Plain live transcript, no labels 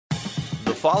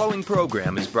following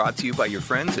program is brought to you by your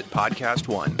friends at Podcast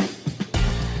One.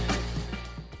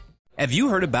 Have you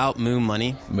heard about Moo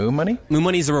Money? Moo Money? Moo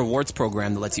Money is a rewards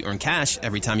program that lets you earn cash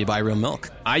every time you buy real milk.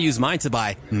 I use mine to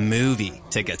buy movie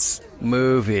tickets.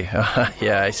 Movie.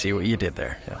 Yeah, I see what you did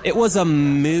there. Yeah. It was a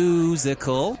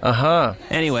musical. Uh-huh.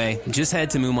 Anyway, just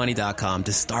head to moomoney.com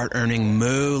to start earning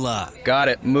moolah. Got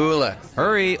it. Moolah.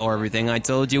 Hurry, or everything I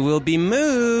told you will be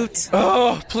moot.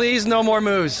 Oh, please, no more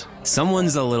moos.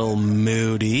 Someone's a little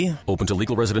moody. Open to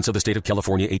legal residents of the state of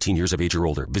California, 18 years of age or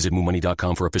older. Visit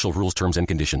moomoney.com for official rules, terms, and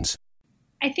conditions.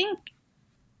 I think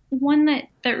one that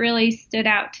really stood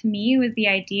out to me was the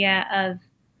idea of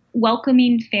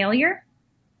welcoming failure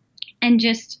and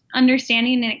just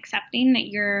understanding and accepting that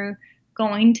you're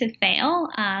going to fail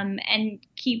and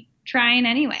keep trying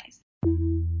anyways.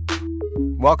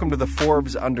 Welcome to the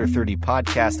Forbes Under 30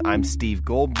 podcast. I'm Steve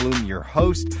Goldblum, your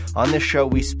host. On this show,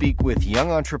 we speak with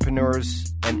young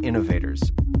entrepreneurs and innovators.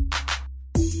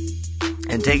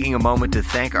 And taking a moment to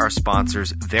thank our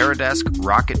sponsors, Veridesk,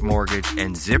 Rocket Mortgage,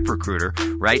 and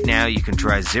ZipRecruiter. Right now, you can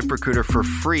try ZipRecruiter for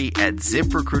free at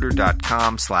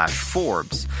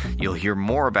ZipRecruiter.com/Forbes. You'll hear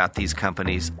more about these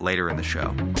companies later in the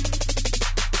show.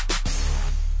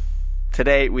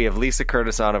 Today, we have Lisa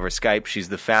Curtis on over Skype. She's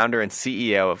the founder and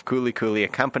CEO of Kuli Kuli, a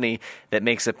company that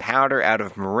makes a powder out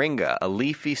of Moringa, a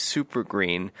leafy super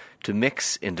green, to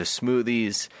mix into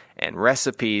smoothies and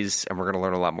recipes. And we're going to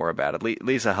learn a lot more about it.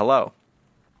 Lisa, hello.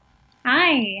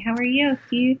 Hi, how are you,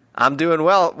 Steve? I'm doing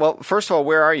well. Well, first of all,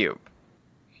 where are you?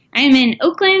 I'm in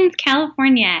Oakland,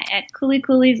 California at Kuli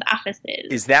Kuli's offices.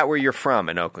 Is that where you're from,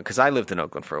 in Oakland? Because I lived in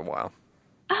Oakland for a while.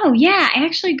 Oh, yeah. I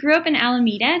actually grew up in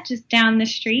Alameda, just down the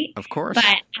street. Of course.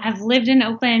 But I've lived in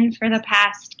Oakland for the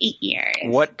past 8 years.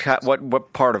 What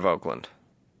part of Oakland?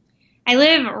 I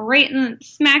live right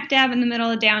smack dab in the middle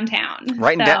of downtown.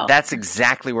 Right, so. That's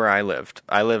exactly where I lived.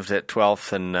 I lived at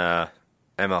 12th and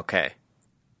MLK.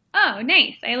 Oh,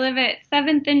 nice. I live at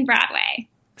 7th and Broadway.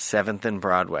 7th and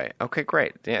Broadway. Okay,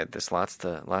 great. Yeah, there's lots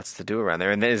to do around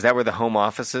there. And is that where the home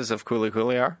offices of Kuli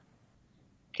Kuli are?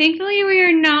 Thankfully, we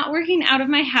are not working out of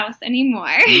my house anymore.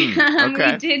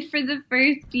 Okay. We did for the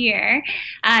first year.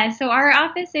 So our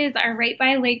offices are right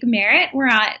by Lake Merritt. We're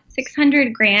at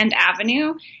 600 Grand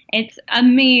Avenue. It's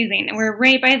amazing. We're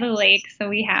right by the lake, so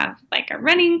we have like a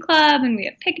running club and we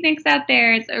have picnics out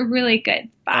there. It's a really good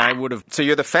spot. So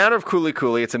you're the founder of Kuli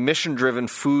Kuli. It's a mission-driven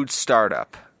food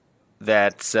startup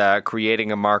that's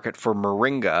creating a market for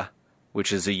Moringa,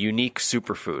 which is a unique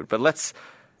superfood. But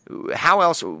how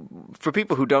else, for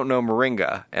people who don't know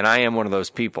Moringa, and I am one of those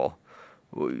people,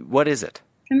 what is it?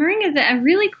 So Moringa is a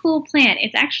really cool plant.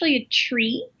 It's actually a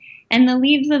tree, and the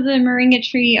leaves of the Moringa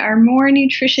tree are more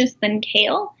nutritious than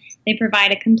kale. They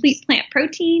provide a complete plant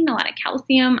protein, a lot of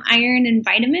calcium, iron, and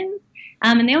vitamins.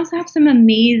 And they also have some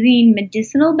amazing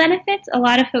medicinal benefits. A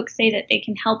lot of folks say that they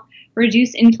can help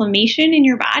reduce inflammation in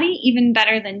your body even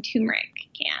better than turmeric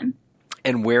can.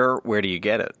 And where do you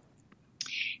get it?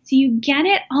 So you get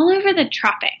it all over the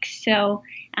tropics. So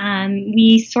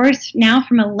we source now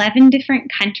from 11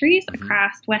 different countries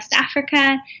across West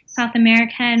Africa, South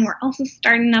America, and we're also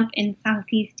starting up in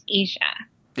Southeast Asia.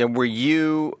 And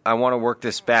I want to work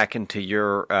this back into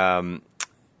your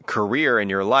career and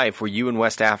your life. Were you in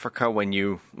West Africa when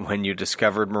you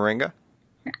discovered Moringa?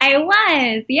 I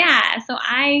was, yeah. So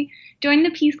I joined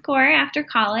the Peace Corps after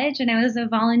college, and I was a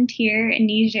volunteer in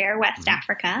Niger, West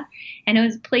Africa. And I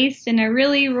was placed in a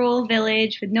really rural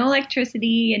village with no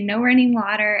electricity and no running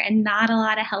water and not a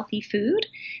lot of healthy food.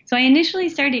 So I initially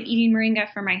started eating moringa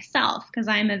for myself because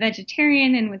I'm a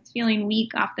vegetarian and was feeling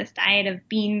weak off this diet of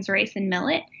beans, rice, and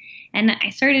millet. And I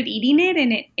started eating it,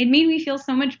 and it made me feel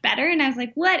so much better. And I was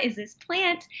like, what is this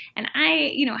plant? And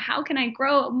how can I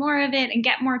grow more of it and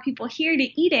get more people here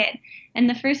to eat it? And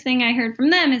the first thing I heard from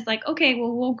them is like, okay,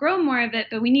 well, we'll grow more of it,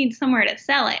 but we need somewhere to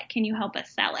sell it. Can you help us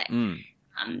sell it?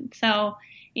 So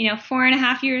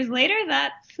 4.5 years later,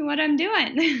 that's what I'm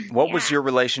doing. What was your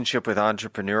relationship with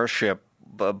entrepreneurship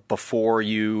before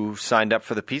you signed up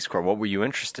for the Peace Corps? What were you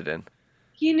interested in?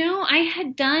 I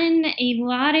had done a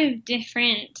lot of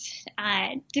different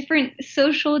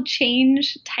social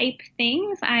change type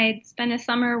things. I had spent a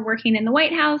summer working in the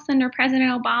White House under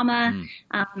President Obama.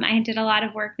 I did a lot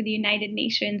of work with the United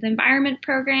Nations Environment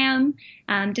Program,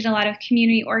 did a lot of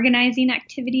community organizing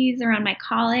activities around my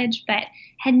college, but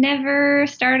had never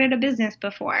started a business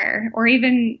before or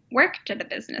even worked at a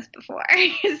business before.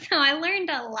 So I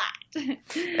learned a lot.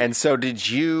 And so did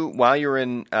you, while you were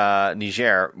in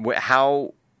Niger,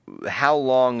 how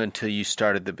long until you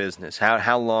started the business?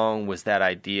 How long was that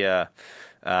idea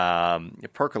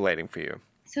percolating for you?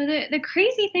 So the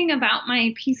crazy thing about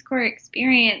my Peace Corps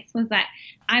experience was that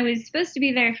I was supposed to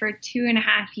be there for 2.5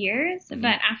 years,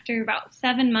 but after about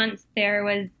 7 months, there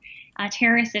was a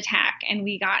terrorist attack and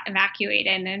we got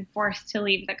evacuated and forced to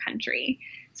leave the country.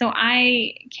 So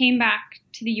I came back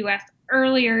to the U.S.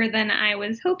 earlier than I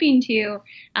was hoping to,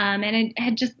 and I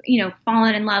had just,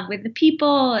 fallen in love with the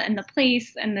people and the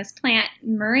place and this plant,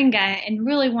 Moringa, and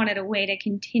really wanted a way to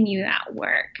continue that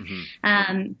work.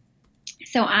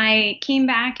 So I came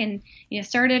back and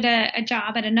started a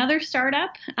job at another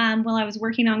startup while I was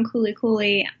working on Kuli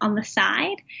Kuli on the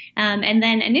side, and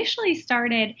then initially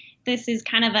started. This is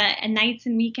kind of a nights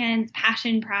and weekends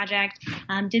passion project.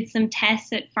 Did some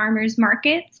tests at farmers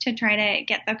markets to try to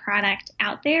get the product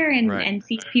out there and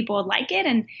see if people would like it.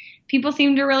 And people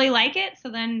seemed to really like it. So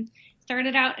then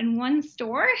started out in one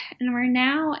store, and we're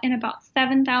now in about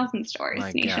 7,000 stores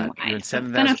nationwide. You're in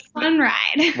 7,000. It's been a fun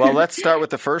ride. Well, let's start with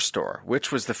the first store.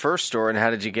 Which was the first store, and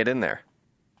how did you get in there?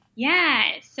 Yeah,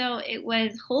 so it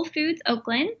was Whole Foods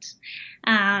Oakland,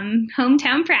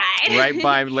 hometown pride. Right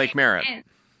by Lake Merritt.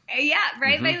 Yeah,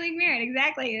 right by Lake Merritt,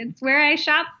 exactly. It's where I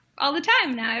shop all the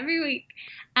time now, every week.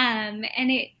 And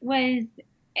it was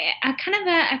a kind of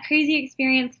a crazy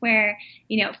experience where,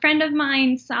 a friend of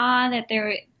mine saw that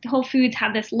Whole Foods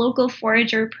had this local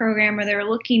forager program where they were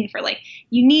looking for like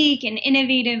unique and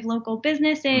innovative local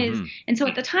businesses. And so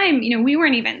at the time, we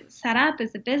weren't even set up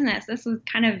as a business. This was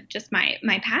kind of just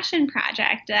my passion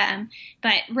project,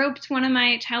 but roped one of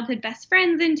my childhood best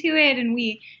friends into it, and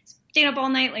we stayed up all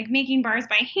night, like making bars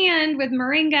by hand with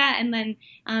Moringa, and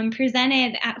then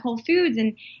presented at Whole Foods.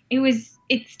 And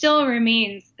it still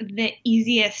remains the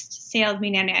easiest sales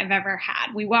meeting I've ever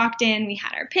had. We walked in, we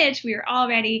had our pitch, we were all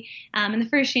ready. And the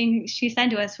first thing she said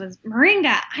to us was,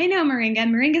 Moringa, I know Moringa.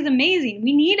 Moringa's amazing.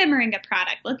 We need a Moringa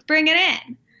product. Let's bring it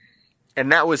in. And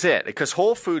that was it. Because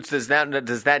Whole Foods, does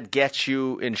that get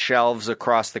you in shelves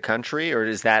across the country, or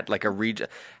is that like a region?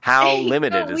 How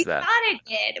limited is that? We thought it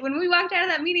did. When we walked out of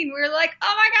that meeting, we were like,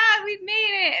 "Oh my God, we've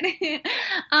made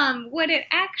it!" What it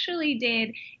actually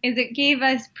did is it gave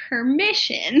us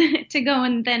permission to go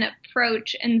and then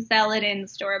approach and sell it in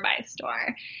store by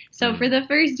store. So for the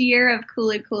first year of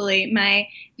Kuli Kuli, my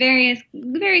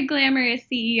very glamorous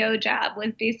CEO job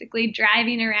was basically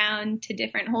driving around to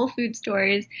different Whole Food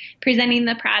stores, presenting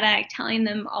the product, telling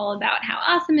them all about how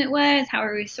awesome it was, how we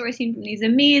were sourcing from these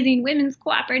amazing women's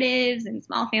cooperatives and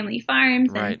small family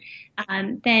farms,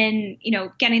 and then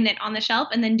getting it on the shelf,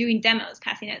 and then doing demos,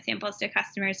 passing out samples to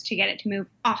customers to get it to move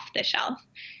off the shelf,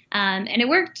 and it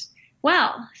worked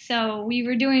well. So we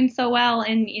were doing so well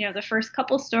in, the first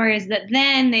couple stores that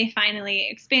then they finally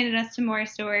expanded us to more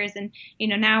stores. And,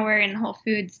 now we're in Whole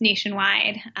Foods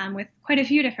nationwide with quite a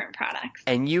few different products.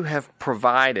 And you have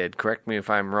provided, correct me if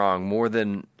I'm wrong, more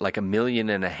than like $1.5 million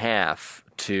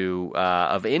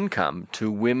of income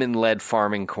to women-led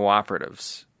farming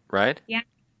cooperatives, right? Yeah,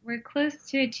 we're close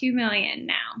to 2 million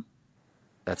now.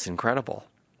 That's incredible.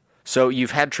 So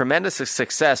you've had tremendous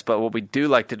success, but what we do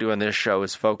like to do on this show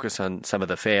is focus on some of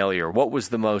the failure. What was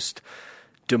the most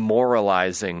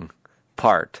demoralizing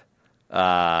part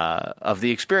of the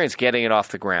experience getting it off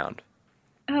the ground?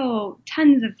 Oh,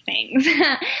 tons of things.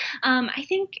 I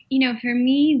think, for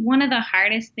me, one of the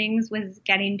hardest things was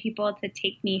getting people to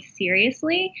take me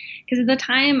seriously, because at the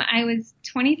time I was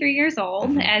 23 years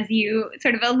old, as you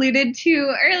sort of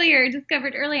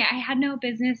discovered earlier, I had no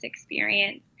business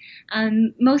experience.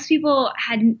 Most people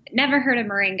had never heard of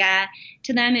Moringa.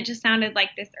 To them, it just sounded like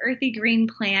this earthy green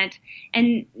plant,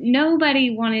 and nobody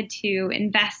wanted to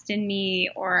invest in me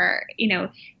or,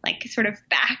 sort of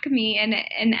back me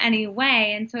in any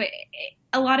way. And so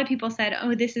a lot of people said,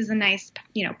 oh, this is a nice,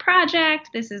 project.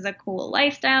 This is a cool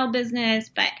lifestyle business,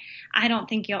 but I don't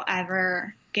think you'll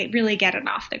ever really get it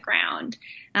off the ground.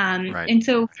 And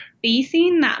so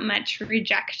facing that much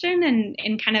rejection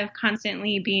and kind of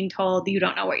constantly being told you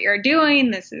don't know what you're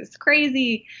doing, this is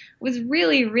crazy, was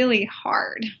really, really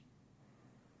hard.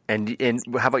 And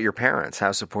how about your parents?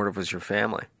 How supportive was your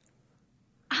family?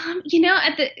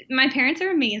 My parents are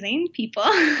amazing people.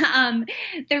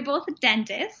 They're both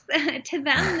dentists. To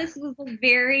them, this was a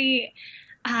very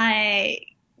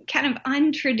kind of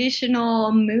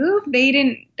untraditional move. They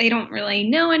don't really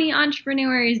know any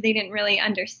entrepreneurs. They didn't really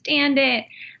understand it.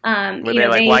 Were they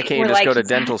like, why can't you just go to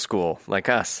dental school like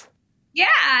us? Yeah,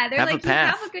 they're have like, you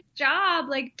have a good job.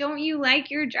 Like, don't you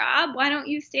like your job? Why don't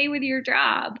you stay with your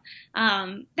job?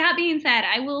 That being said,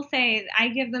 I will say I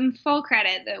give them full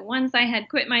credit that once I had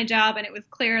quit my job and it was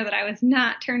clear that I was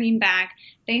not turning back,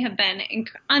 they have been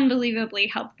unbelievably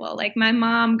helpful. Like my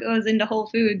mom goes into Whole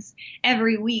Foods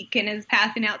every week and is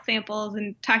passing out samples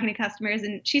and talking to customers,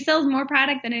 and she sells more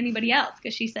product than anybody else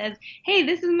because she says, hey,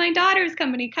 this is my daughter's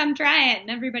company, come try it, and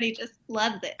everybody just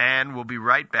loves it. And we'll be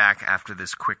right back after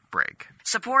this quick break.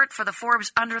 Support for the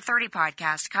Forbes Under 30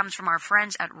 podcast comes from our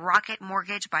friends at Rocket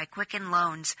Mortgage by Quicken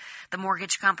Loans, the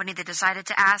mortgage company that decided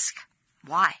to ask,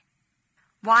 why?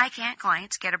 Why can't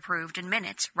clients get approved in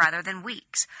minutes rather than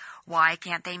weeks? Why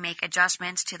can't they make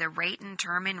adjustments to the rate and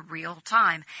term in real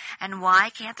time? And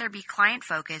why can't there be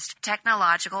client-focused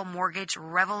technological mortgage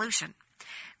revolution?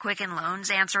 Quicken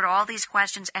Loans answered all these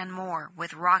questions and more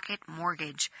with Rocket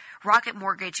Mortgage. Rocket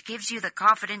Mortgage gives you the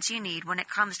confidence you need when it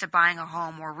comes to buying a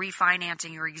home or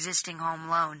refinancing your existing home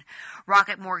loan.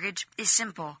 Rocket Mortgage is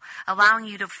simple, allowing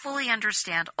you to fully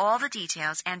understand all the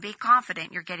details and be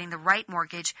confident you're getting the right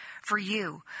mortgage for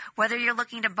you, whether you're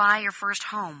looking to buy your first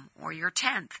home or your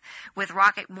 10th. With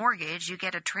Rocket Mortgage, you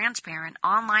get a transparent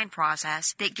online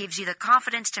process that gives you the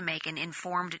confidence to make an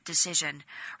informed decision.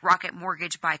 Rocket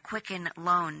Mortgage by Quicken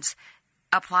Loans.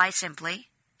 Apply simply,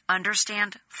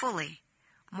 understand fully,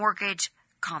 mortgage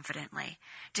confidently.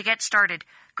 To get started,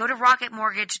 go to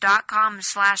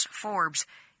rocketmortgage.com/Forbes.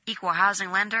 Equal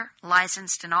housing lender,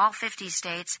 licensed in all 50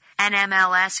 states,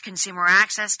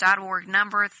 NMLS-ConsumerAccess.org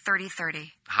number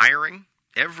 3030. Hiring?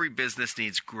 Every business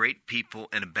needs great people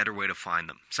and a better way to find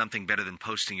them. Something better than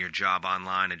posting your job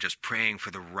online and just praying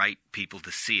for the right people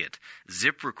to see it.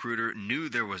 ZipRecruiter knew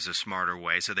there was a smarter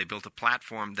way, so they built a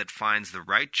platform that finds the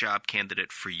right job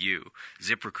candidate for you.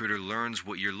 ZipRecruiter learns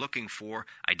what you're looking for,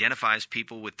 identifies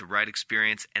people with the right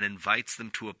experience, and invites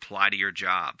them to apply to your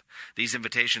job. These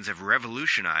invitations have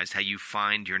revolutionized how you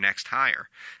find your next hire.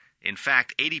 In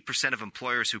fact, 80% of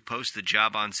employers who post the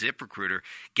job on ZipRecruiter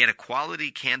get a quality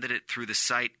candidate through the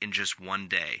site in just one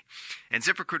day. And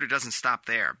ZipRecruiter doesn't stop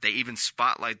there. They even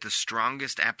spotlight the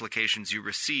strongest applications you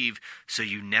receive so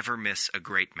you never miss a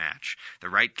great match. The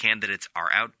right candidates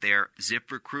are out there.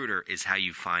 ZipRecruiter is how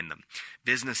you find them.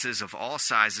 Businesses of all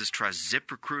sizes trust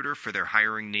ZipRecruiter for their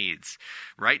hiring needs.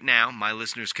 Right now, my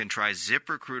listeners can try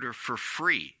ZipRecruiter for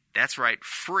free. That's right,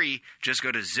 free. Just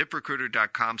go to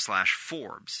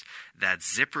ZipRecruiter.com/Forbes.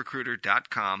 That's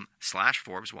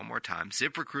ZipRecruiter.com/Forbes. One more time,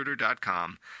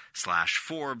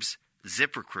 ZipRecruiter.com/Forbes.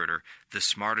 ZipRecruiter, the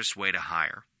smartest way to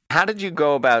hire. How did you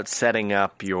go about setting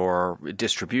up your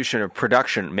distribution or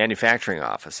production manufacturing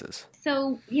offices?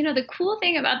 So, the cool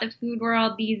thing about the food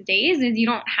world these days is you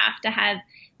don't have to have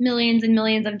millions and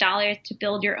millions of dollars to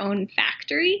build your own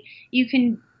factory. You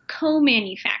can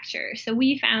co-manufacture. So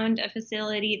we found a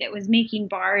facility that was making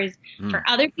bars for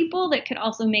other people that could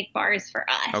also make bars for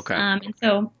us. Okay. And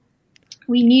so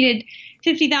we needed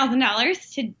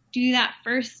 $50,000 to do that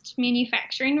first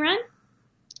manufacturing run.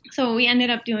 So what we ended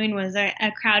up doing was a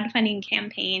crowdfunding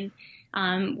campaign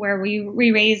where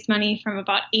we raised money from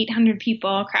about 800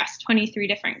 people across 23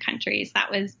 different countries. That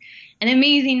was an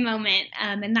amazing moment,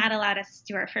 and that allowed us to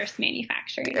do our first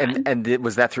manufacturing run. And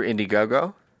was that through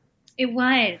Indiegogo? It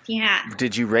was, yeah.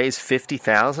 Did you raise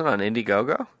 $50,000 on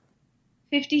Indiegogo?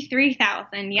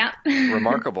 53,000. Yep.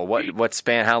 Remarkable. What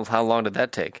span? How long did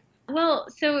that take? Well,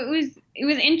 so it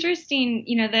was interesting.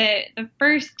 The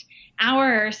first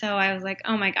hour or so, I was like,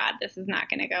 oh my God, this is not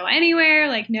going to go anywhere.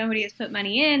 Like nobody has put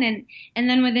money in, and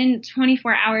then within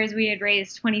 24 hours, we had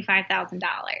raised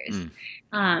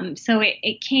 $25,000. So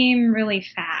it came really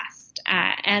fast.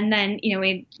 And then,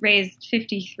 we raised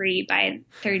 53 by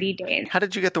 30 days. How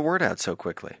did you get the word out so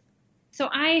quickly? So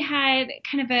I had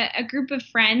kind of a group of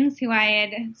friends who I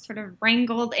had sort of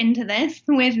wrangled into this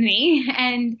with me.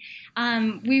 And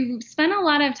we spent a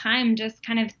lot of time just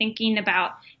kind of thinking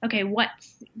about, okay,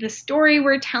 what's the story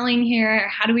we're telling here?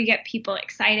 How do we get people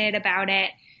excited about it?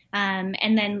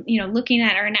 And then, looking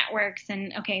at our networks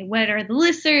and, okay, what are the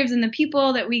listservs and the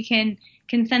people that we can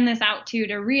send this out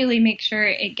to really make sure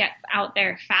it gets out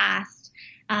there fast.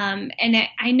 And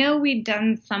I know we'd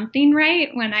done something right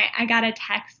when I got a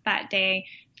text that day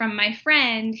from my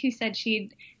friend who said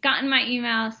she'd gotten my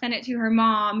email, sent it to her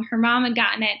mom. Her mom had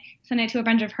gotten it, sent it to a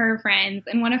bunch of her friends.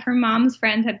 And one of her mom's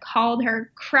friends had called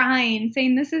her crying,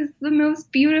 saying, this is the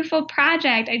most beautiful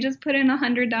project. I just put in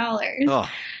 $100. Oh.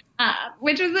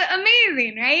 Which was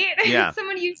amazing, right? Yeah.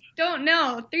 Someone you don't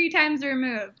know 3 times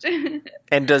removed.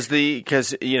 And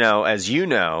because, as you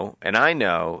know, and I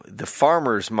know, the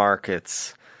farmers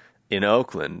markets in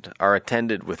Oakland are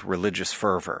attended with religious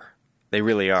fervor. They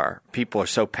really are. People are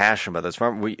so passionate about this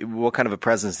farm. What kind of a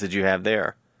presence did you have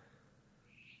there?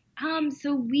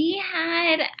 So we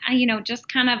had,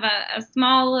 just kind of a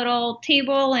small little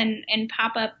table and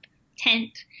pop-up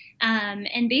tent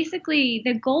And basically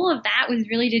the goal of that was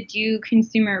really to do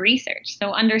consumer research.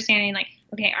 So understanding like,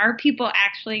 okay, are people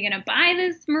actually going to buy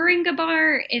this Moringa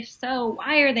bar? If so,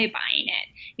 why are they buying it?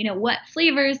 You know, what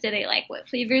flavors do they like? What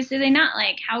flavors do they not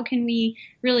like? How can we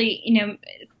really,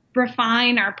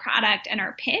 refine our product and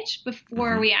our pitch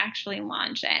before we actually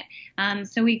launch it?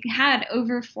 So we had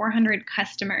over 400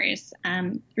 customers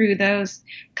through those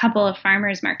couple of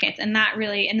farmers markets, and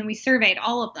then we surveyed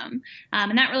all of them,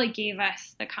 and that really gave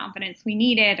us the confidence we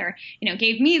needed, or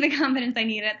gave me the confidence I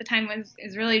needed at the time. Was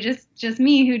really just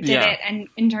me who did it, and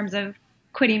in terms of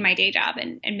quitting my day job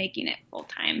and making it full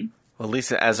time. Well,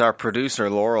 Lisa, as our producer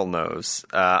Laurel knows,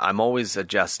 I'm always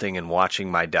adjusting and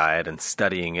watching my diet and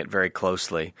studying it very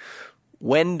closely.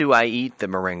 When do I eat the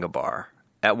Moringa bar?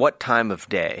 At what time of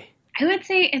day? I would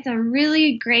say it's a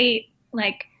really great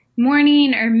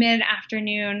morning or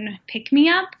mid-afternoon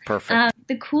pick-me-up. Perfect.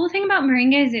 The cool thing about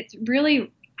Moringa is it's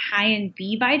really high in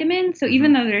B vitamins. So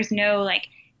even though there's no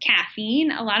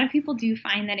caffeine, a lot of people do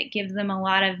find that it gives them a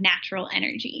lot of natural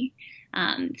energy.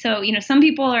 So some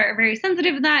people are very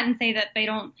sensitive to that and say that they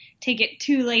don't take it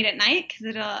too late at night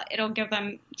because it'll give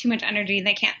them too much energy and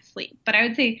they can't sleep. But I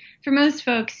would say for most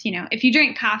folks, if you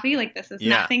drink coffee, this is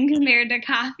nothing compared to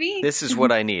coffee. This is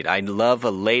what I need. I love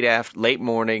a late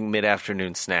morning,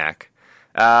 mid-afternoon snack.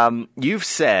 You've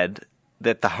said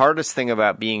that the hardest thing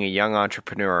about being a young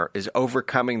entrepreneur is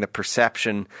overcoming the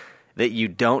perception that you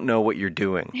don't know what you're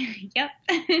doing. Yep.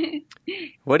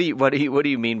 What do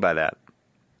you mean by that?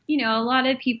 A lot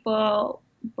of people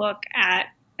look at,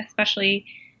 especially,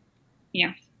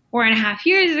 4.5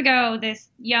 years ago, this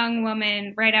young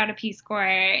woman right out of Peace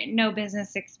Corps, no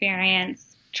business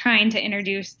experience, trying to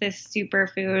introduce this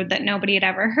superfood that nobody had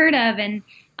ever heard of. And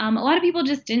a lot of people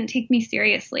just didn't take me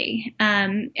seriously.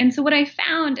 And so what I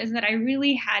found is that I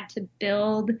really had to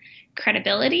build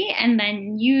credibility and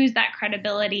then use that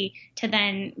credibility to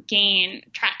then gain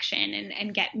traction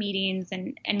and get meetings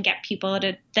and get people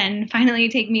to then finally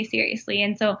take me seriously.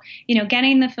 And so,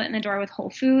 getting the foot in the door with Whole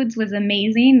Foods was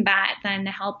amazing. That then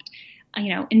helped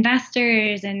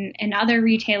investors and other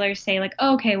retailers say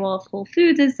okay, well, if Whole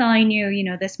Foods is selling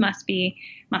you, this must be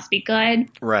good.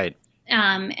 Right.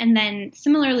 And then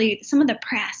similarly, some of the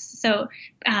press. So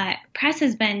press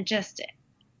has been just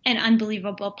an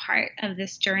unbelievable part of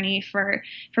this journey for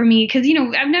me because,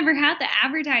 I've never had the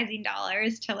advertising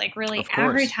dollars to really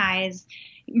advertise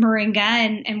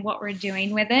Moringa and what we're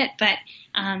doing with it. But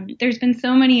there's been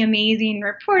so many amazing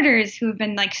reporters who have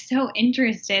been so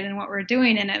interested in what we're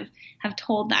doing and have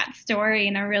told that story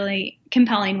in a really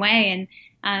compelling way.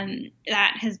 And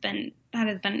that has been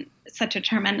such a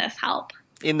tremendous help.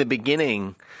 In the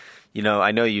beginning,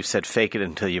 I know you said fake it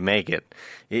until you make it.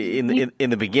 In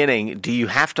the beginning, do you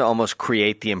have to almost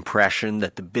create the impression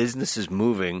that the business is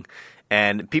moving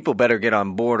and people better get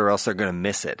on board or else they're going to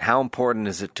miss it? How important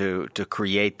is it to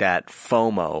create that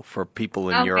FOMO for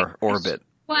people in your orbit?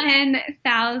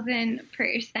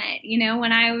 1,000%.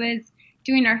 When I was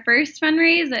doing our first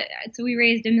fundraise, so we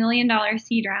raised $1 million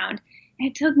seed round.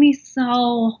 It took me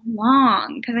so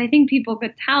long because I think people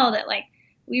could tell that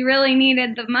we really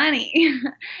needed the money.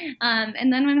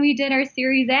 And then when we did our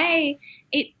Series A,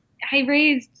 I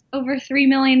raised over $3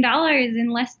 million in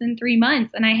less than 3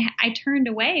 months. And I turned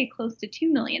away close to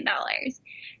 $2 million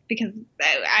because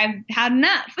I've had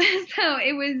enough. So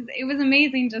it was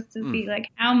amazing just to see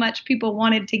how much people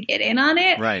wanted to get in on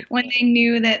it when they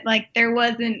knew that there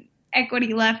wasn't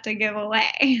equity left to give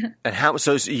away. And how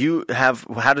does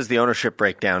the ownership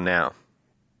break down now?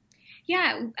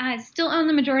 Yeah, I still own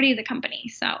the majority of the company.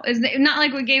 So it's not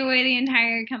like we gave away the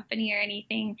entire company or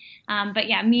anything. But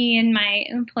yeah, me and my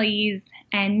employees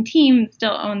and team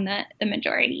still own the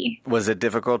majority. Was it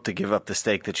difficult to give up the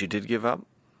stake that you did give up?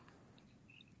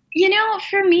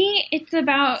 For me, it's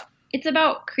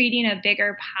about creating a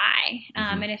bigger pie.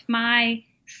 And if my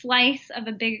slice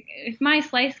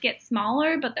gets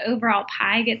smaller, but the overall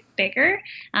pie gets bigger,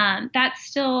 that's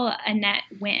still a net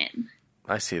win.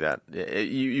 I see that.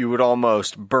 You would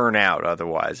almost burn out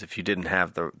otherwise if you didn't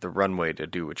have the runway to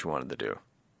do what you wanted to do.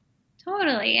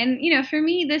 Totally. And, for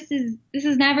me, this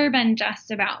has never been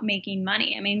just about making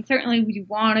money. I mean, certainly we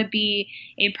want to be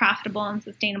a profitable and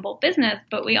sustainable business,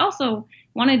 but we also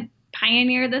want to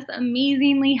pioneer this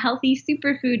amazingly healthy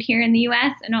superfood here in the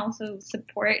U.S. and also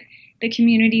support the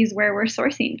communities where we're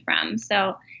sourcing from.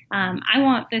 So I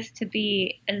want this to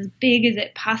be as big as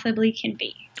it possibly can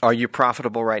be. Are you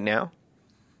profitable right now?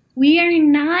 We are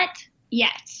not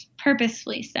yet,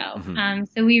 purposefully so. Mm-hmm.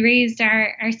 So we raised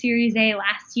our Series A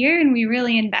last year, and we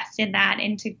really invested that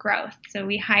into growth. So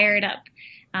we hired up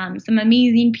some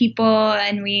amazing people,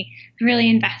 and we really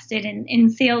invested in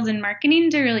sales and marketing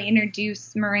to really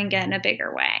introduce Moringa in a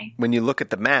bigger way. When you look at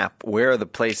the map, where are the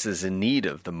places in need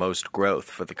of the most growth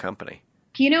for the company?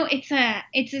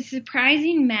 It's a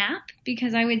surprising map,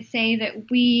 because I would say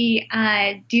that we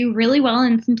do really well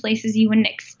in some places you wouldn't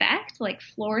expect. Like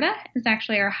Florida is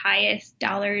actually our highest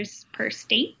dollars per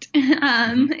state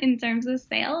in terms of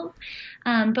sales.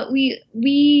 But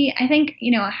we I think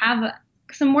have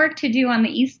some work to do on the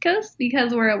East Coast,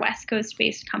 because we're a West Coast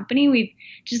based company. We've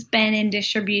just been in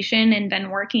distribution and been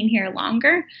working here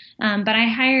longer. But I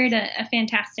hired a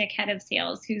fantastic head of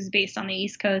sales who's based on the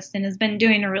East Coast and has been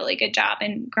doing a really good job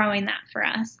in growing that for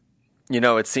us.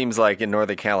 It seems like in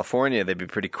Northern California, they'd be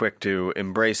pretty quick to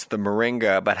embrace the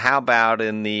Moringa. But how about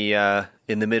in the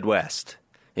Midwest,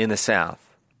 in the South?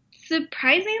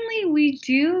 Surprisingly, we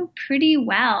do pretty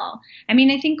well. I mean,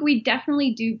 I think we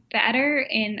definitely do better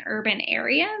in urban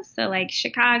areas. So like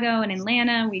Chicago and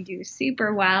Atlanta, we do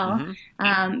super well.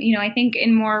 Mm-hmm. I think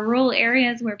in more rural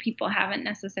areas where people haven't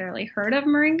necessarily heard of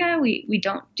Moringa, we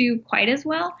don't do quite as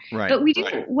well. Right. But we do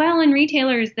well in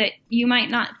retailers that you might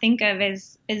not think of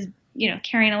as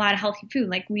carrying a lot of healthy food.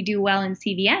 Like we do well in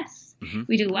CVS. Mm-hmm.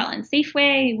 We do well in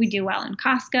Safeway. We do well in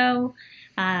Costco.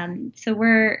 So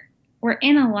we're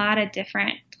in a lot of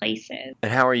different places.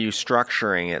 And how are you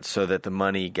structuring it so that the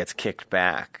money gets kicked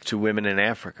back to women in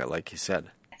Africa, like you said?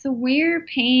 So we're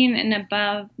paying an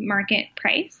above market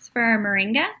price for our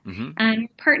Moringa, mm-hmm. and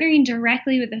partnering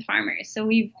directly with the farmers. So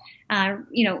we've,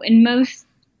 in most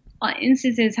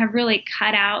instances have really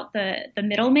cut out the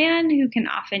middleman who can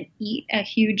often eat a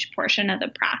huge portion of the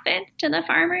profit to the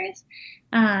farmers.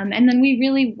 And then we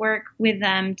really work with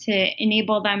them to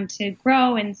enable them to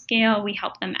grow and scale. We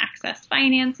help them access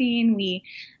financing. We,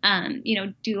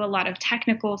 do a lot of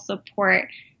technical support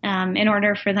in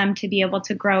order for them to be able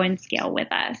to grow and scale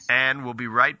with us. And we'll be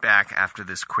right back after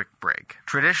this quick break.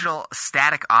 Traditional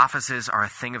static offices are a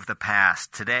thing of the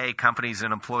past. Today, companies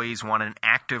and employees want an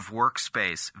active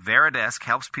workspace. Veridesk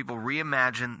helps people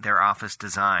reimagine their office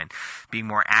design. Being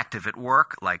more active at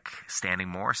work, like standing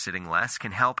more, sitting less,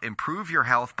 can help improve your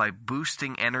health by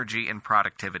boosting energy and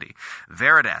productivity.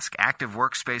 Veridesk active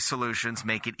workspace solutions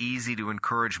make it easy to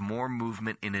encourage more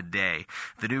movement in a day.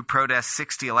 The new ProDesk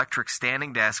 60 electric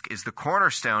standing desk is the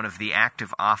cornerstone of the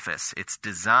active office. It's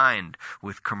designed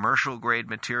with commercial-grade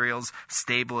materials,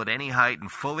 stable at any height,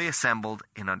 and fully assembled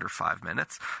in under 5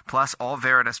 minutes. Plus, all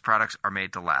Veridesk products are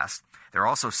made to last. They're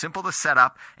also simple to set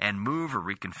up and move or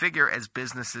reconfigure as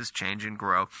businesses change and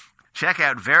grow. Check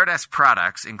out Veridesk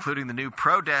products, including the new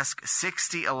ProDesk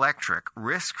 60 Electric,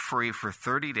 risk-free for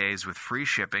 30 days with free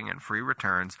shipping and free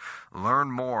returns.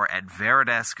 Learn more at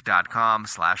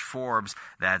veridesk.com/Forbes.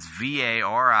 That's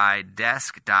VARI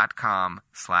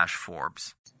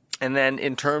desk.com/Forbes. And then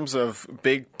in terms of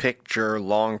big picture,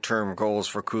 long-term goals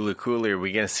for Kuli Kuli, are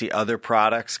we going to see other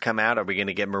products come out? Are we going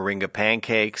to get Moringa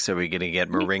pancakes? Are we going to get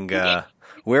Moringa?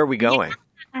 Where are we going?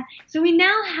 So we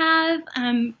now have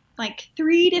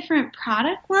 3 different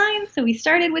product lines. So we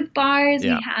started with bars.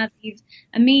 Yeah. We have these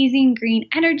amazing green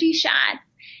energy shots.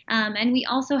 And we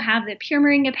also have the pure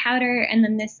Moringa powder and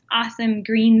then this awesome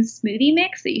green smoothie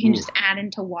mix that you can just add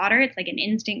into water. It's like an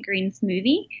instant green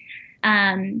smoothie.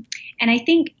 And I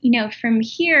think, from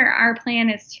here, our plan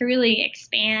is to really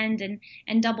expand and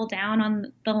double down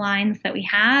on the lines that we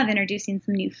have, introducing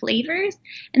some new flavors.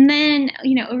 And then,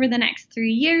 over the next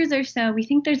 3 years or so, we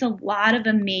think there's a lot of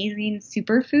amazing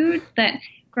superfoods that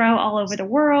grow all over the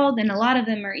world, and a lot of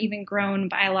them are even grown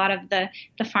by a lot of the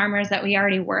farmers that we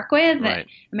already work with that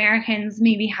Americans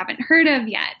maybe haven't heard of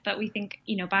yet. But we think,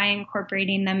 by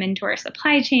incorporating them into our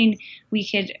supply chain, we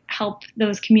could help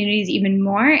those communities even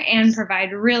more and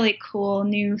provide really cool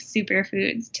new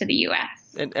superfoods to the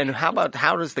U.S. And how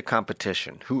does the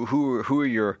competition? Who are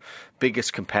your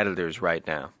biggest competitors right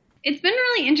now? It's been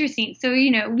really interesting. So,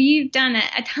 we've done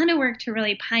a ton of work to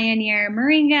really pioneer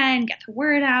Moringa and get the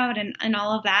word out and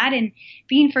all of that. And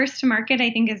being first to market, I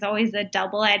think, is always a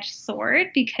double-edged sword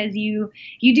because you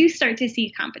do start to see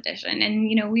competition.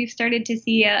 And, we've started to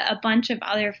see a bunch of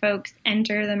other folks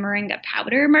enter the Moringa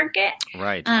powder market.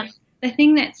 Right. The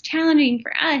thing that's challenging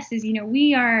for us is,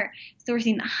 we are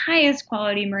sourcing the highest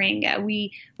quality Moringa.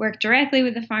 We work directly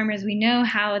with the farmers. We know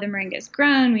how the Moringa is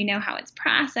grown. We know how it's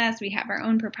processed. We have our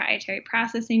own proprietary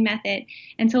processing method.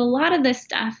 And so a lot of the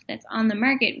stuff that's on the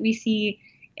market, we see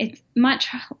it's much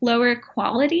lower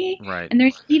quality. Right. And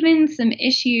there's even some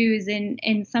issues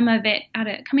in some of it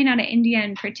coming out of India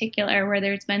in particular, where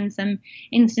there's been some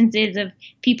instances of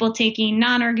people taking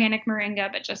non-organic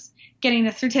Moringa, but just getting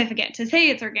the certificate to say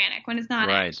it's organic when it's not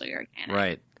actually organic.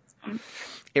 Right.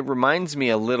 It reminds me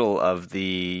a little of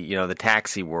the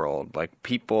taxi world. Like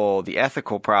people, the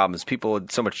ethical problems, people,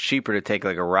 it's so much cheaper to take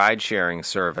like a ride-sharing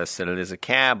service than it is a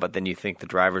cab, but then you think the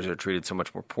drivers are treated so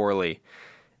much more poorly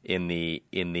in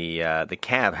the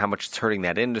cab, how much it's hurting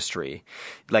that industry.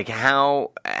 Like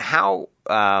how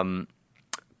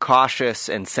cautious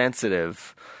and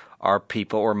sensitive are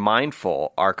people, or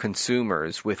mindful are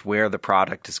consumers with where the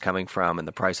product is coming from and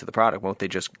the price of the product? Won't they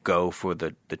just go for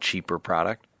the cheaper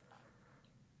product?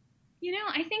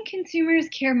 I think consumers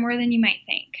care more than you might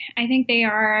think. I think they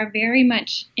are very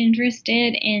much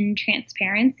interested in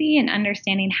transparency and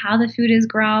understanding how the food is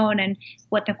grown and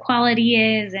what the quality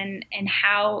is and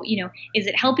how, is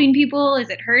it helping people? Is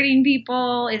it hurting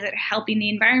people? Is it helping the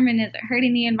environment? Is it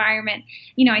hurting the environment?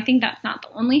 I think that's not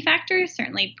the only factor.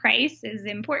 Certainly price is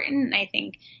important. I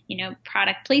think,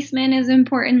 product placement is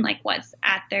important, like what's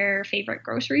at their favorite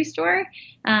grocery store.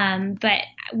 But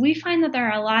we find that there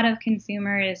are a lot of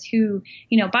consumers who,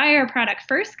 buy our product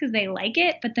first because they like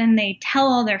it, but then they tell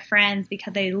all their friends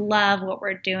because they love what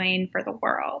we're doing for the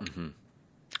world. Mm-hmm.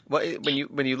 Well,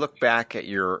 when you look back at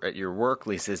your work,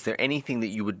 Lisa, is there anything that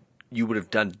you would have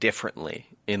done differently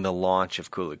in the launch of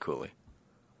Kuli Kuli?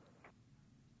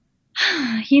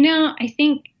 I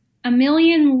think a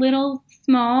million little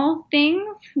small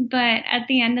things, but at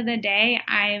the end of the day,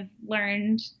 I've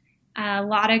learned a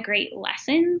lot of great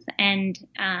lessons and,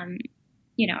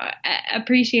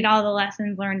 appreciate all the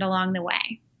lessons learned along the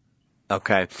way.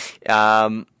 Okay.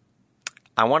 I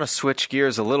want to switch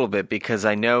gears a little bit because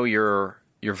I know you're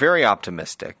very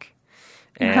optimistic,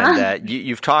 and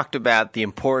you've talked about the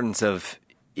importance of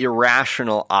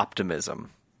irrational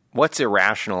optimism. What's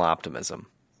irrational optimism?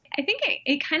 I think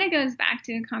it kind of goes back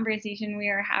to a conversation we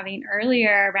were having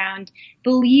earlier around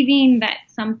believing that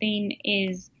something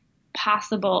is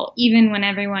possible even when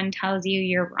everyone tells you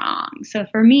you're wrong. So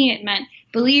for me, it meant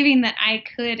believing that I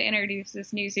could introduce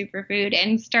this new superfood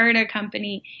and start a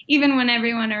company even when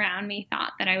everyone around me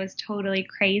thought that I was totally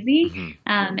crazy.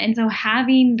 Mm-hmm. And so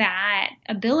having that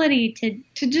ability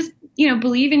to just,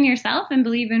 believe in yourself and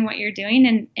believe in what you're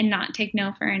doing and not take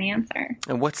no for an answer.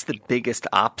 And what's the biggest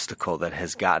obstacle that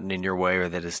has gotten in your way or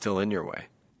that is still in your way?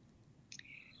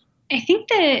 I think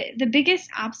the biggest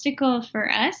obstacle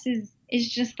for us is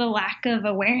just the lack of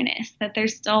awareness that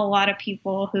there's still a lot of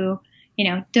people who,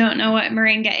 don't know what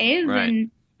Moringa is. Right.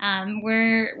 And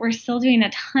we're still doing a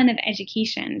ton of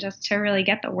education just to really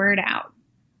get the word out.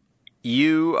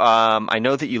 You, I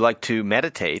know that you like to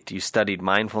meditate. You studied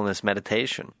mindfulness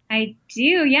meditation. I do,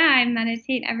 yeah. I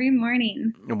meditate every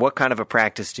morning. And what kind of a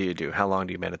practice do you do? How long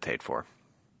do you meditate for?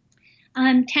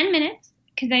 10 minutes.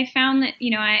 Because I found that,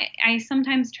 I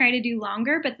sometimes try to do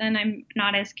longer, but then I'm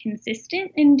not as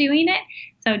consistent in doing it.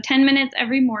 So 10 minutes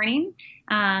every morning.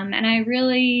 And I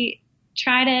really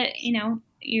try to,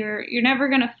 you're never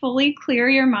going to fully clear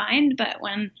your mind, but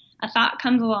when a thought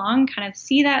comes along, kind of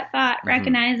see that thought, mm-hmm.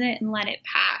 recognize it, and let it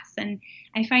pass. And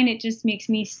I find it just makes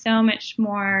me so much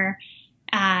more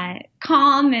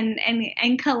calm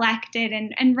and collected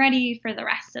and ready for the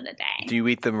rest of the day. Do you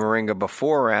eat the Moringa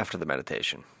before or after the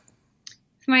meditation?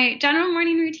 So my general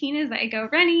morning routine is I go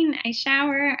running, I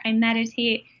shower, I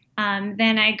meditate,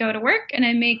 then I go to work and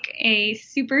I make a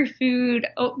superfood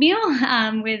oatmeal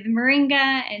with moringa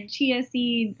and chia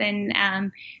seeds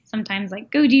and sometimes like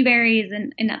goji berries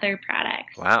and other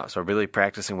products. Wow, so really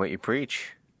practicing what you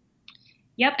preach.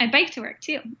 Yep, I bike to work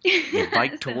too. You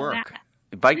bike to work.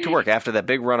 You bike to work after that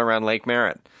big run around Lake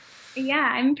Merritt. Yeah,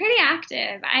 I'm pretty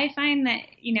active. I find that,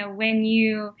 when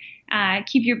you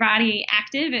keep your body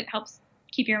active, it helps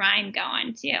keep your mind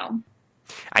going too.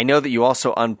 I know that you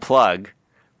also unplug.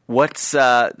 What's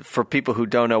for people who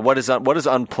don't know, what does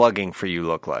unplugging for you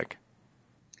look like?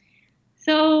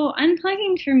 So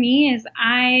unplugging for me is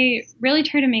I really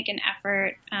try to make an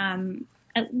effort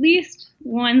at least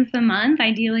once a month,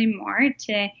 ideally more,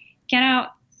 to get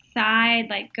outside,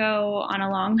 like go on a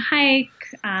long hike,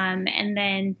 and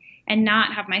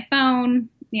not have my phone,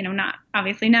 not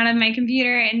have my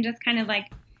computer, and just kind of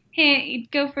like, hey,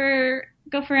 go for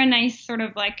a nice sort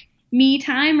of like me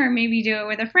time, or maybe do it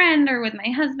with a friend or with my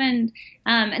husband.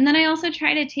 And then I also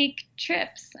try to take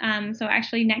trips. So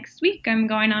actually next week I'm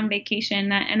going on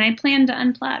vacation and I plan to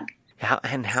unplug.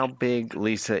 How big,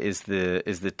 Lisa, is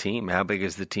the team? How big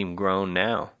is the team grown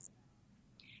now?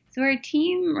 So our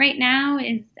team right now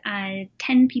is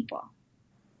 10 people.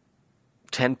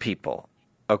 10 people.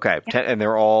 Okay. Yep. And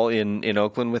they're all in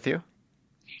Oakland with you?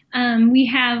 We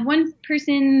have one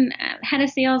person head of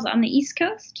sales on the East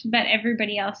Coast, but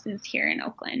everybody else is here in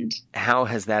Oakland. How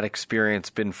has that experience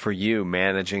been for you,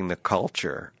 managing the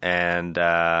culture and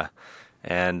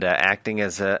acting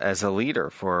as a leader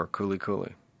for Kuli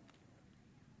Kuli?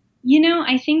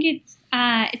 I think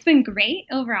it's been great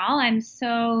overall. I'm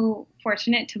so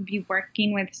fortunate to be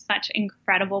working with such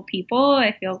incredible people.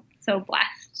 I feel so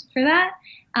blessed for that.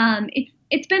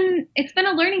 It's been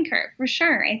a learning curve for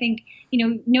sure. I think,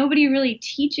 nobody really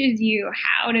teaches you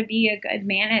how to be a good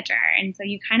manager. And so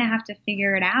you kind of have to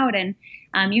figure it out, and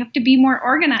you have to be more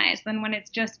organized than when it's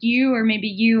just you, or maybe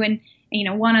you and,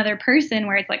 one other person,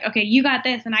 where it's like, okay, you got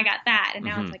this and I got that. And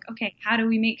now it's like, okay, how do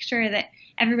we make sure that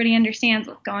everybody understands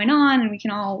what's going on and we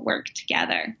can all work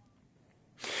together?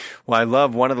 Well, I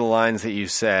love one of the lines that you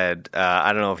said.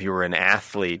 I don't know if you were an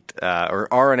athlete or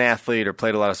are an athlete or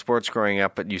played a lot of sports growing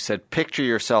up, but you said, picture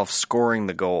yourself scoring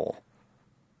the goal.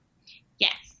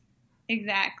 Yes,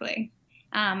 exactly.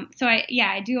 So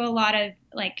I do a lot of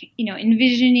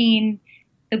envisioning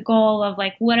the goal of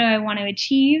what do I want to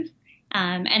achieve,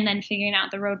 and then figuring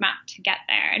out the roadmap to get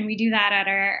there. And we do that at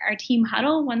our team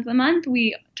huddle once a month.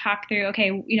 We talk through,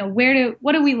 okay,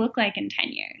 what do we look like in 10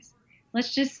 years?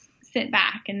 Let's just sit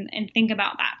back and think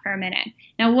about that for a minute.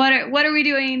 Now, what are we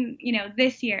doing,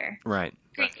 this year? Right.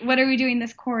 What are we doing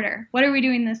this quarter? What are we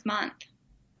doing this month?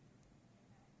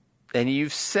 And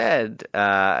you've said,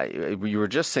 you were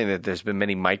just saying that there's been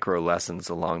many micro lessons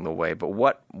along the way, but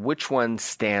which one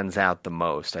stands out the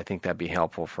most? I think that'd be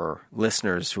helpful for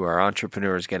listeners who are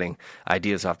entrepreneurs getting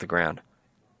ideas off the ground.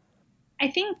 I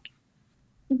think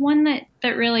one that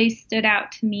really stood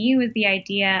out to me was the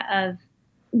idea of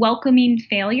welcoming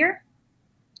failure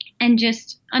and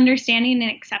just understanding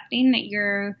and accepting that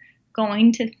you're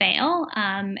going to fail,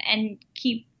 and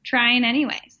keep trying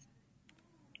anyways.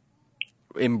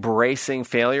 Embracing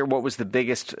failure. What was the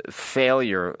biggest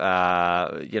failure,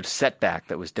 setback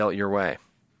that was dealt your way?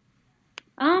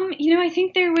 I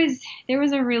think there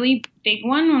was a really big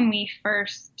one when we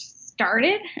first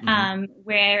started,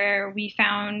 where we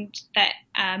found that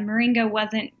Moringa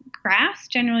wasn't grass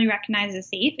generally recognized as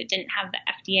safe. It didn't have the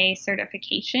FDA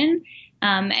certification,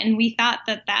 and we thought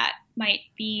that might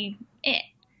be it.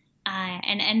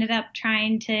 And ended up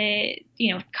trying to,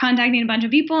 contacting a bunch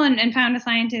of people and found a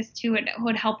scientist who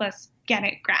would help us get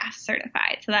it GRAS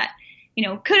certified. So that,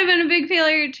 could have been a big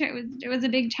failure. It was a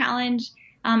big challenge.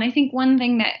 I think one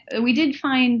thing that we did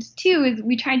find too is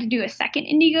we tried to do a second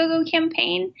Indiegogo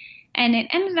campaign, and it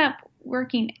ended up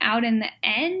working out in the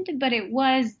end, but it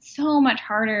was so much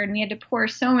harder, and we had to pour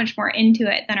so much more into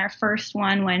it than our first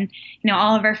one when,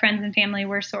 all of our friends and family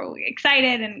were so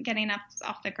excited and getting us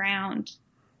off the ground.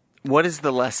 What is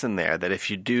the lesson there, that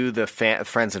if you do the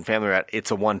friends and family route,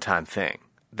 it's a one-time thing,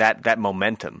 that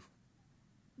momentum?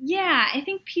 Yeah, I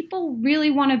think people really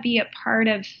want to be a part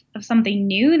of something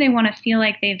new. They want to feel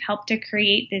like they've helped to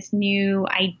create this new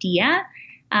idea,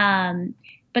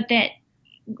 but that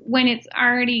when it's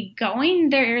already going,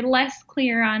 they're less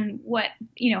clear on what,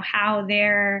 how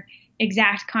their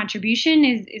exact contribution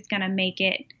is going to make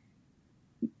it,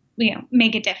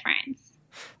 make a difference.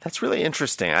 That's really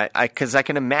interesting. Because I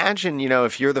can imagine,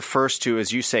 if you're the first to,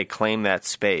 as you say, claim that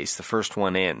space, the first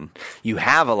one in, you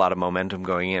have a lot of momentum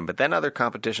going in, but then other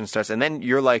competition starts, and then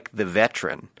you're like the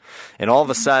veteran. And all of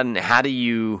a sudden,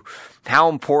 how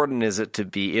important is it to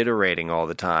be iterating all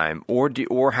the time? Or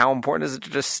how important is it to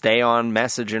just stay on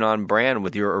message and on brand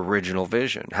with your original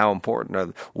vision? How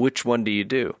important which one do you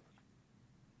do?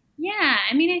 Yeah,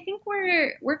 I think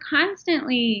we're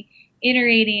constantly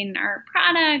iterating our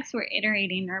products, we're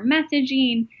iterating our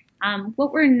messaging.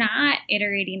 What we're not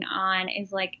iterating on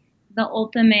is the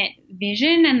ultimate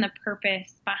vision and the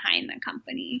purpose behind the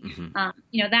company.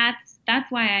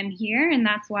 That's why I'm here, and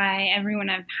that's why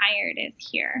everyone I've hired is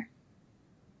here.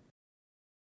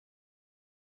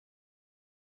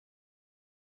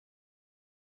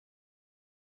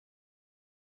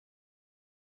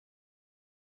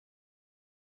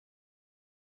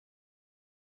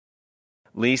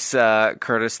 Lisa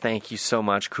Curtis, thank you so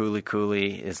much. Kuli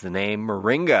Kuli is the name.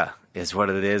 Moringa is what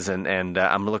it is, and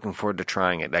I'm looking forward to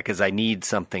trying it because I need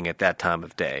something at that time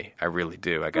of day. I really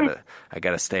do. I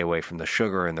gotta stay away from the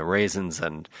sugar and the raisins,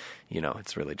 and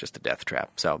it's really just a death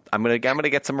trap. So I'm gonna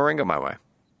get some Moringa my way.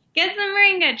 Get some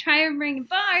Moringa. Try our Moringa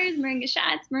bars, Moringa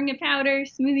shots, Moringa powder,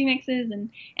 smoothie mixes, and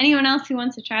anyone else who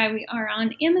wants to try. We are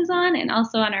on Amazon and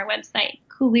also on our website,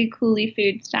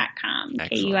 KuliKuliFoods.com.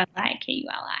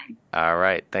 KULI. All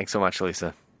right. Thanks so much,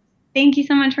 Lisa. Thank you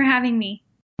so much for having me.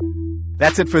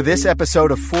 That's it for this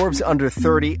episode of Forbes Under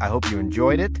 30. I hope you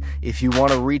enjoyed it. If you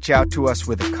want to reach out to us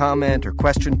with a comment or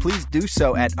question, please do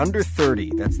so at under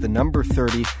 30. That's the number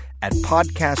 30 at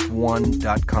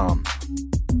podcast1.com.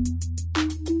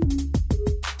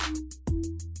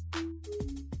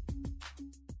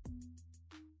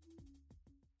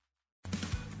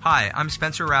 Hi, I'm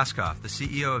Spencer Raskoff, the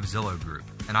CEO of Zillow Group.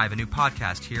 and I have a new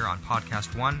podcast here on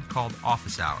Podcast One called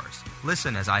Office Hours.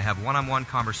 Listen as I have one-on-one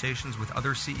conversations with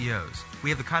other CEOs. We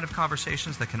have the kind of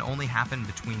conversations that can only happen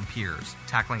between peers,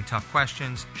 tackling tough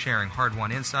questions, sharing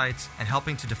hard-won insights, and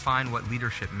helping to define what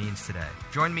leadership means today.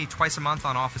 Join me twice a month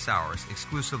on Office Hours,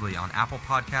 exclusively on Apple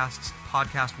Podcasts,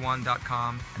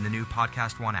 PodcastOne.com, and the new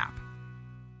Podcast One app.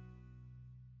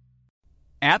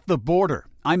 At the border,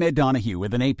 I'm Ed Donahue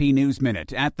with an AP News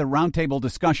Minute. At the roundtable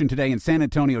discussion today in San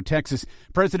Antonio, Texas,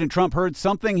 President Trump heard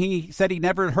something he said he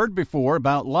never heard before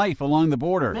about life along the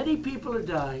border. Many people are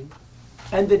dying,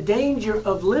 and the danger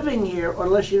of living here,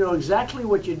 unless you know exactly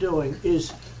what you're doing,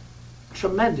 is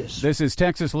tremendous. This is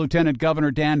Texas Lieutenant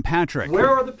Governor Dan Patrick. Where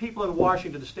are the people in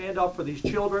Washington to stand up for these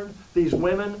children, these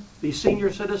women, these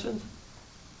senior citizens?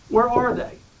 Where are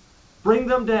they? Bring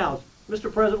them down.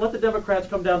 Mr. President, let the Democrats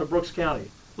come down to Brooks County.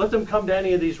 Let them come to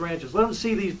any of these ranches. Let them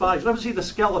see these bodies. Let them see the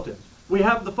skeletons. We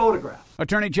have the photographs.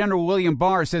 Attorney General William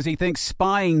Barr says he thinks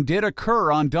spying did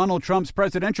occur on Donald Trump's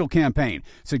presidential campaign,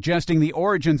 suggesting the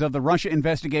origins of the Russia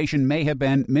investigation may have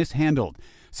been mishandled.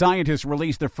 Scientists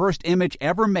released the first image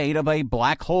ever made of a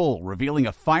black hole, revealing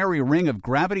a fiery ring of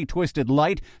gravity-twisted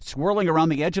light swirling around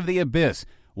the edge of the abyss.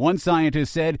 One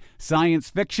scientist said science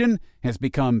fiction has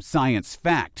become science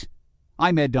fact.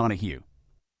 I'm Ed Donahue.